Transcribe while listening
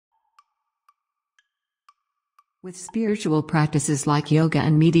With spiritual practices like yoga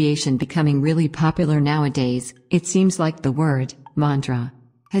and meditation becoming really popular nowadays, it seems like the word, mantra,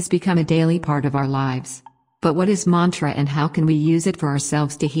 has become a daily part of our lives. But what is mantra and how can we use it for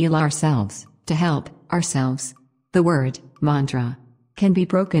ourselves to heal ourselves, to help ourselves? The word, mantra, can be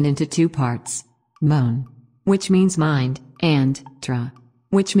broken into two parts. Mon, which means mind, and tra,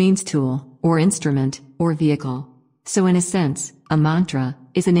 which means tool, or instrument, or vehicle. So in a sense, a mantra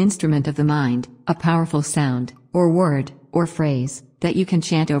is an instrument of the mind, a powerful sound, or word, or phrase, that you can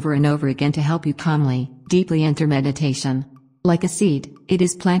chant over and over again to help you calmly, deeply enter meditation. Like a seed, it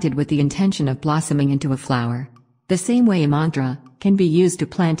is planted with the intention of blossoming into a flower. The same way a mantra can be used to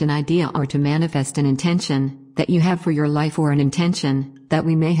plant an idea or to manifest an intention that you have for your life or an intention that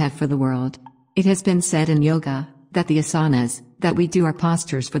we may have for the world. It has been said in yoga that the asanas that we do are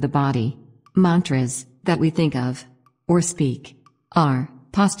postures for the body. Mantras that we think of or speak are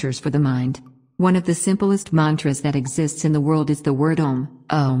postures for the mind. One of the simplest mantras that exists in the world is the word Om,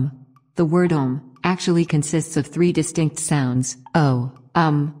 Om. The word Om actually consists of three distinct sounds, O,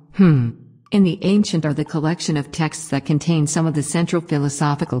 In the ancient are the collection of texts that contain some of the central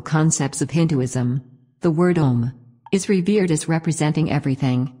philosophical concepts of Hinduism. The word Om is revered as representing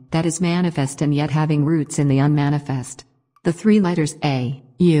everything that is manifest and yet having roots in the unmanifest. The three letters A,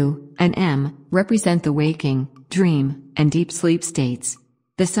 U, and M represent the waking, dream, and deep sleep states.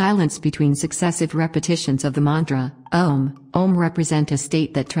 The silence between successive repetitions of the mantra, Om represent a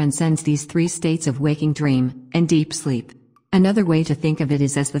state that transcends these three states of waking, dream, and deep sleep. Another way to think of it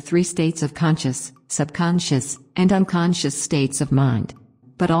is as the three states of conscious, subconscious, and unconscious states of mind.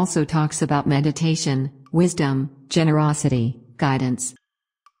 But also talks about meditation, wisdom, generosity, guidance.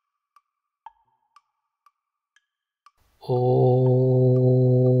 Oh.